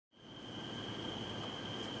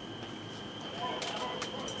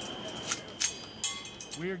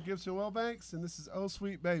We are Gibson Willbanks, and this is Oh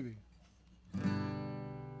Sweet Baby.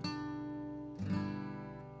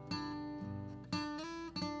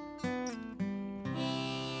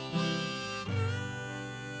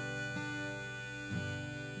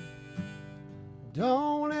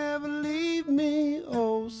 Don't ever leave me,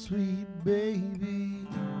 oh sweet baby.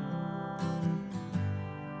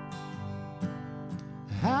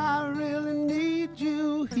 I really need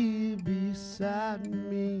you here beside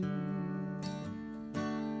me.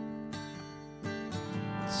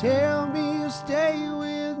 Tell me you'll stay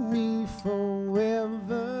with me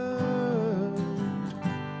forever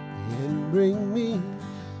and bring me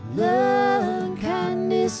love and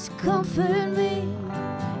kindness to comfort me.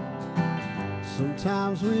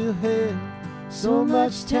 Sometimes we'll have so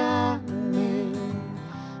much time and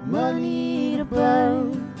money to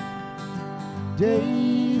burn,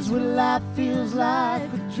 days when life feels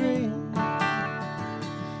like a dream.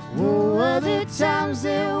 Oh, other times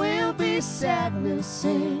there will be sadness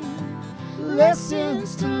and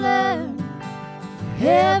lessons to learn,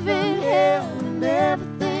 heaven, hell, and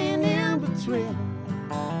everything in between.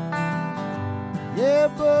 Yeah,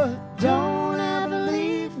 but don't ever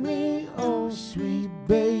leave me, oh sweet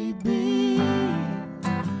baby.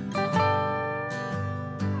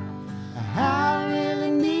 I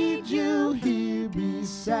really need you here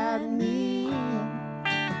beside me.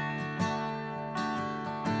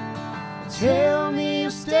 Tell me you'll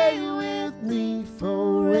stay with me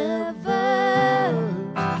forever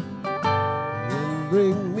and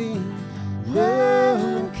bring me love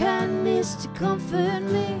and kindness to comfort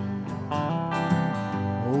me.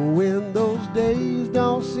 Oh, when those days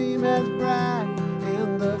don't seem as bright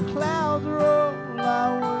and the clouds roll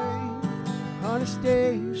our way, honey,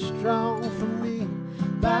 stay strong for me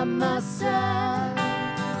by my side.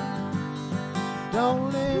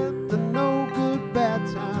 Don't let the no good bad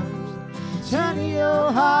times turn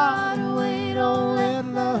your heart away. Don't let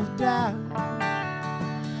love die.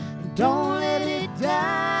 Don't let it die.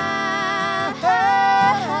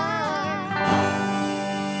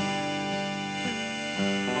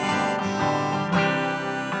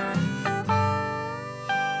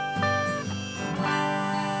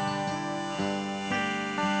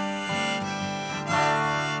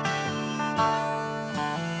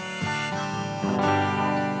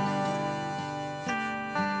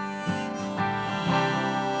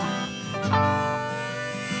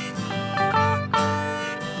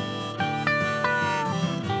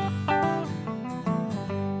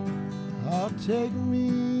 Take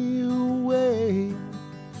me away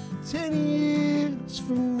 10 years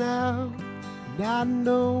from now, and I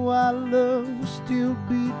know our love will still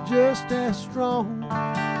be just as strong.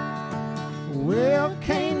 Well,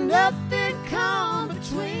 can't nothing come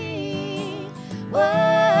between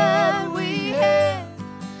what we had.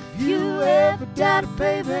 If you ever died,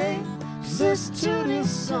 baby, just listen to this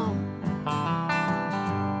song.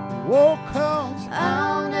 Oh, 'cause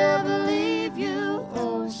I'll never leave you,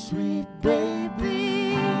 oh sweet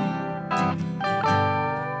baby.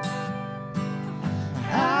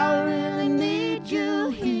 I really need you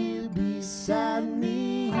here beside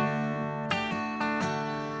me.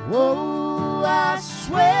 Oh, I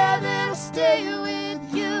swear that I'll stay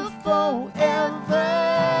with you forever.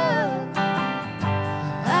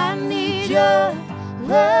 I need your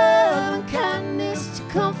love and kindness to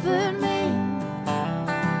comfort me.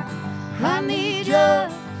 I need your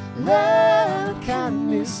love and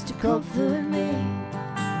kindness to comfort me.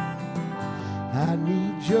 I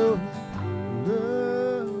need your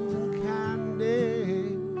love and kindness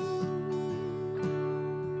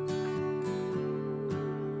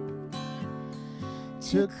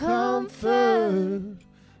to comfort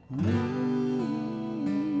me.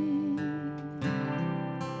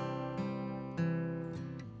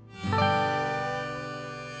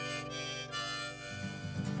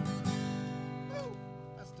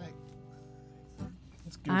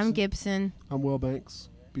 I'm Gibson. I'm Willbanks,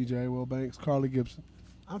 BJ Willbanks, Carly Gibson.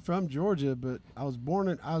 I'm from Georgia, but I was born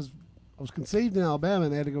in I was conceived in Alabama,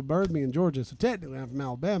 and they had to go birth me in Georgia. So technically, I'm from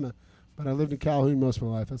Alabama, but I lived in Calhoun most of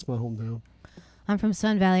my life. That's my hometown. I'm from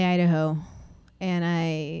Sun Valley, Idaho, and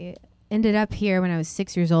I ended up here when I was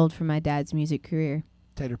 6 years old for my dad's music career.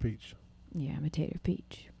 Tater Peach. Yeah, I'm a Tater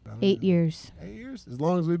Peach. 8 years. 8 years? As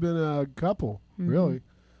long as we've been a couple, really.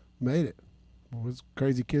 Made it. Well, those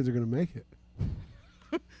crazy kids are going to make it.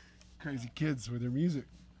 Crazy kids with their music.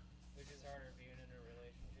 Which is harder, being in a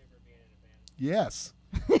relationship or being in a band? Yes.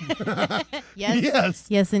 Yes. Yes.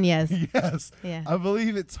 Yes and yes. Yes. Yeah. I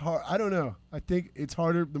believe it's hard. I don't know. I think it's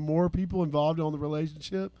harder the more people involved on the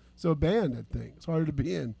relationship. So a band, I think, it's harder to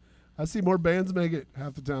be in. I see more bands make it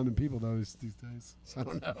half the time than people though these days. So I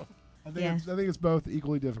don't know. I think it's both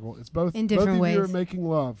equally difficult. It's both in different both of ways. you are making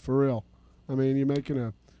love for real. I mean, you're making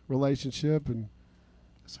a relationship, and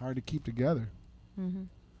it's hard to keep together. Mm-hmm.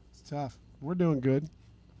 It's tough. We're doing good.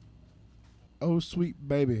 Oh, sweet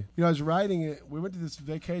baby. You know, I was writing it. We went to this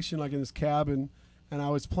vacation, like in this cabin, and I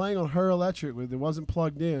was playing on her electric with it wasn't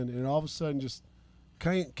plugged in, and all of a sudden just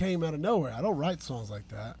came out of nowhere. I don't write songs like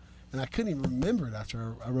that, and I couldn't even remember it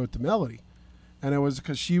after I wrote the melody. And it was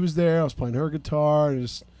because she was there. I was playing her guitar, and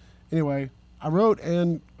just anyway, I wrote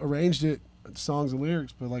and arranged it, songs and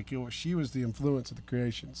lyrics, but like, you know, she was the influence of the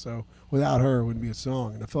creation. So without her, it wouldn't be a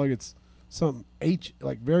song. And I feel like it's something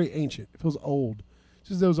like very ancient. It feels old.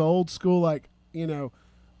 Just those old school, like, you know,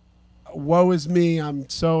 woe is me, I'm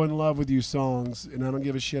so in love with you songs, and I don't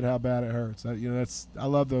give a shit how bad it hurts. You know, I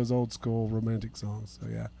love those old school romantic songs. So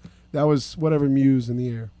yeah, that was whatever muse in the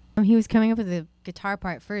air. He was coming up with the guitar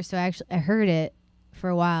part first, so I heard it for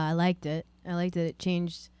a while. I liked it. I liked that it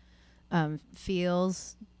changed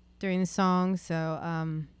feels during the song. So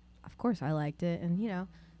of course I liked it, and you know,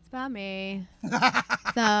 it's about me.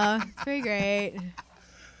 So it's pretty great.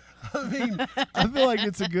 I mean, I feel like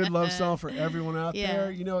it's a good love song for everyone out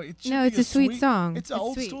there. You know, it's a sweet song. It's an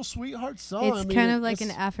old school sweetheart song. It's I mean, kind of like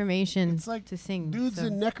an affirmation. It's like to sing. Dudes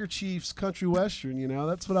in neckerchiefs, country western. You know,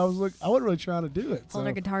 that's what I was I wasn't really trying to do it. Hold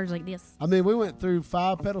our guitars like this. I mean, we went through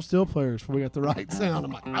 5 pedal steel players before we got the right sound.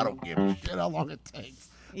 I'm like, I don't give a shit how long it takes.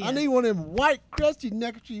 Yeah. I need one of them white, crusty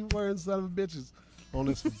neckerchief wearing son of a bitches on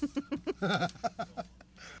this one.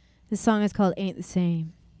 This song is called "Ain't the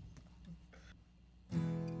Same."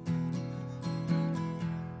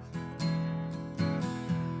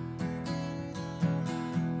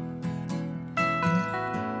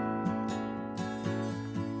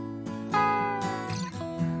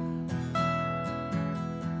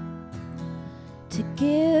 To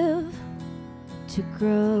give, to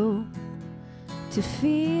grow, to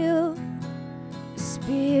feel the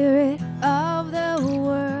spirit of the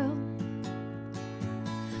world.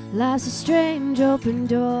 Life's a strange open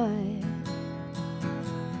door.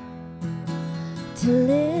 To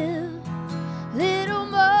live, little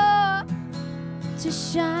more, to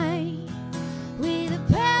shine with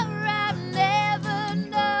a power I've never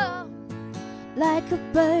known, like a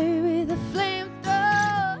bird with a flame.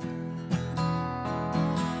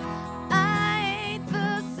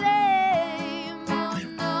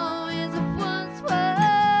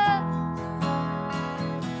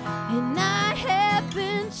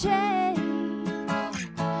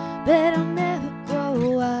 But I'll never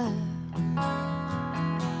grow up.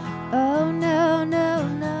 Oh no, no,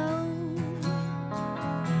 no.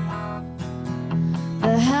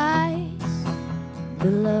 The highs,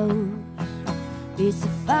 the lows, it's the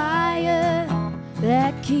fire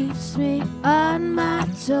that keeps me on my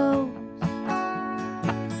toes,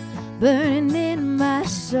 burning in my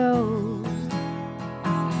soul.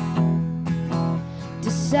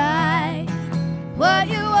 Decide what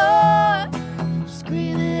you want,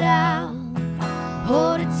 scream it out,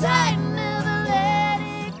 hold it tight, never let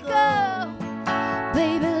it go.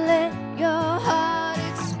 Baby, let your heart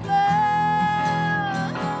explode.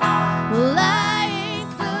 Well, I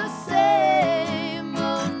ain't the same,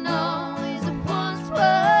 oh no, as it once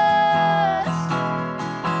was,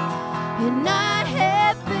 and I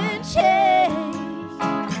have been changed,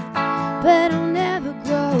 but I'll never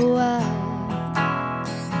grow up.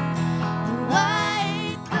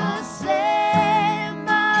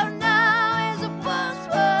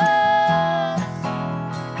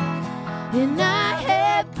 And I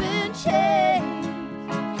have been changed,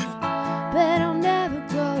 but I'll never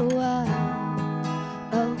grow up.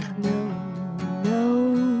 Oh no, no.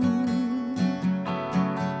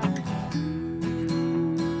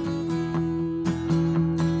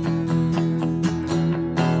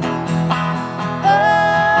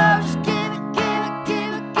 Oh, just give it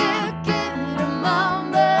a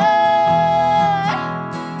moment.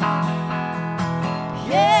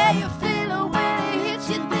 Yeah, you feel it when it hits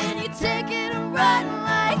you, then you take it and run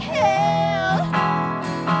like hell.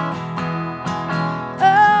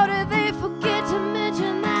 Oh, did they forget to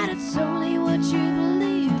mention that it's only what you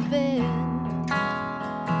believe in?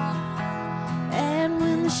 And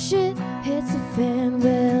when the shit hits the fan,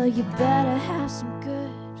 well, you better have some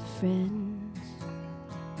good friends.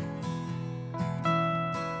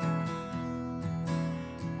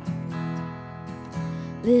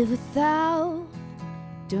 Live without,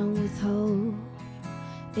 don't withhold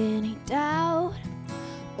any doubt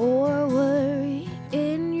or worry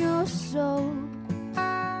in your soul.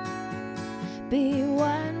 Be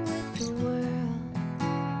one with the world.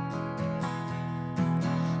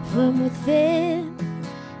 From within,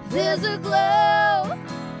 there's a glow,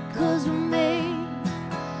 'cause we're made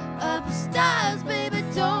of stars, baby,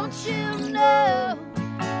 don't you know?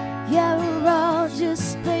 Yeah, we're all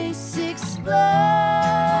just space explorers.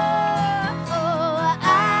 Oh,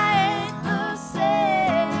 I ain't the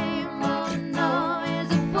same, oh no, as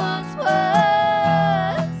it once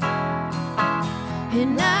was.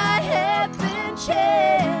 And I have been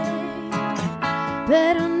changed,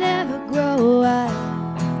 but I'll never grow up.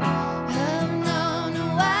 Oh no,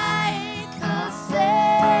 no, I ain't the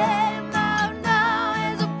same, oh no,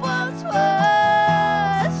 as it once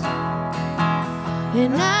was.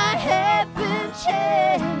 And I have been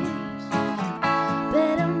changed,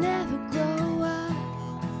 but I'll never grow up.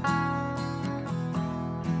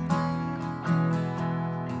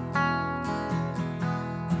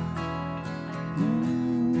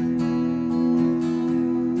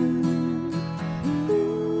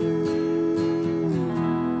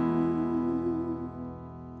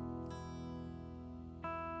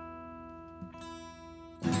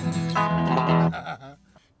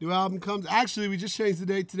 New album comes. Actually, we just changed the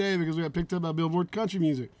date today because we got picked up by Billboard Country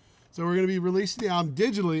Music. So we're going to be releasing the album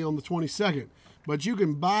digitally on the 22nd. But you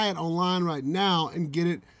can buy it online right now and get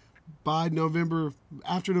it by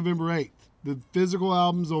after November 8th. The physical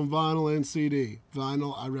album's on vinyl and CD.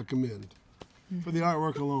 Vinyl, I recommend. For the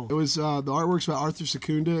artwork alone. It was the artwork's by Arthur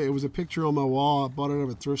Secunda. It was a picture on my wall. I bought it at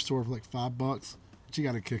a thrift store for like $5, which you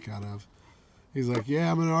got a kick out of. He's like,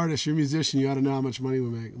 yeah, I'm an artist. You're a musician. You ought to know how much money we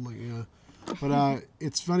make. I'm like, yeah. But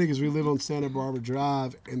it's funny because we live on Santa Barbara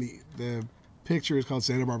Drive, and the picture is called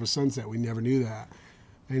Santa Barbara Sunset. We never knew that.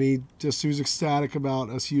 And he was ecstatic about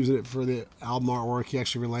us using it for the album artwork. He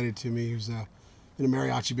actually related to me. He was in a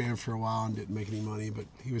mariachi band for a while and didn't make any money, but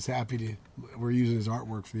he was happy we're using his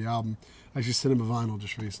artwork for the album. I actually sent him a vinyl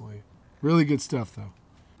just recently. Really good stuff,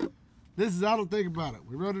 though. This is I Don't Think About It.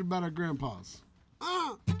 We wrote it about our grandpas.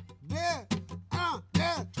 Yeah,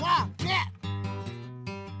 toi, yeah.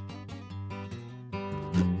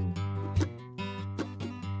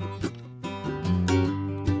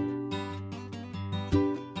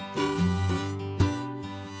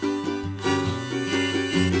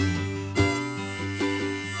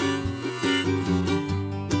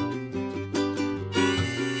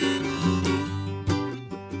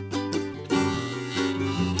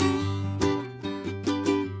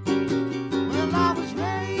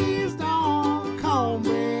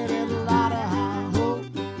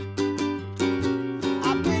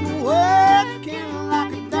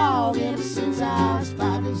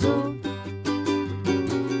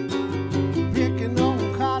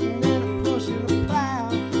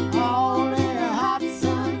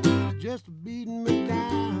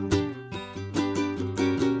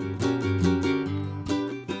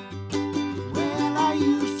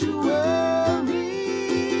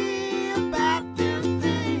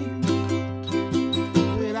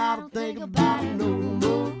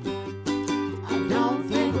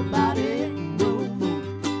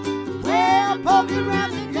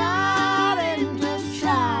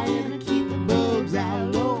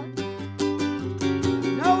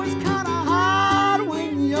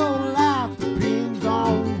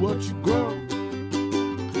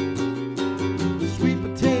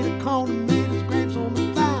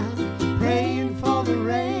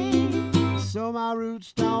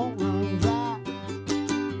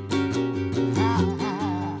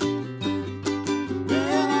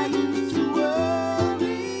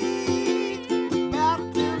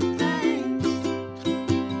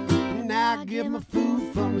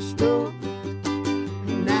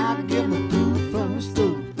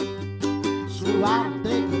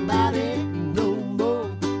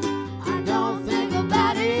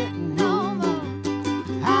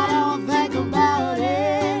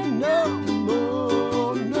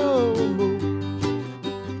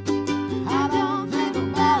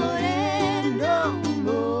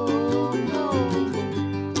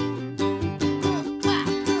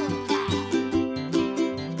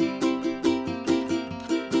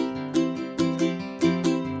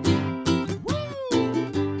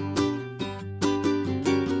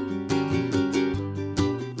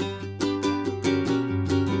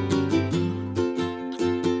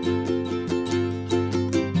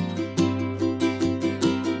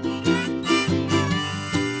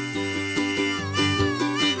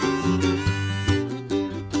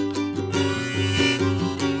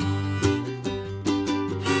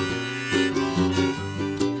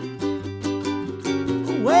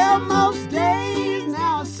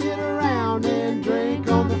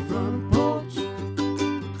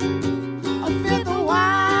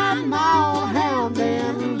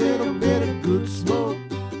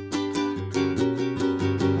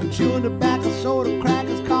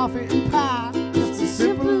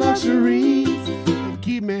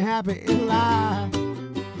 keep me happy in life.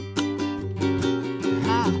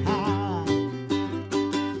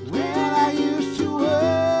 Well, I used to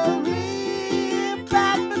worry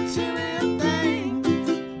about material things,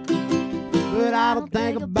 but I don't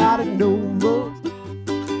think about it no more.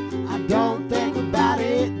 I don't think about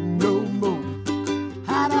it no more.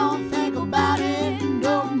 I don't think about it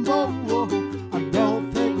no more. I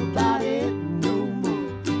don't think about it no more.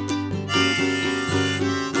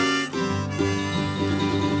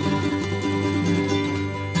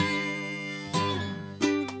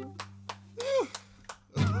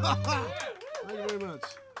 Thank you very much.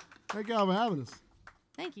 Thank y'all for having us.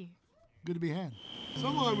 Thank you. Good to be had.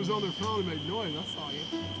 Someone was on their phone and made noise. I saw you.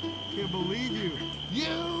 Can't believe you.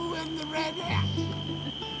 You and the red hat.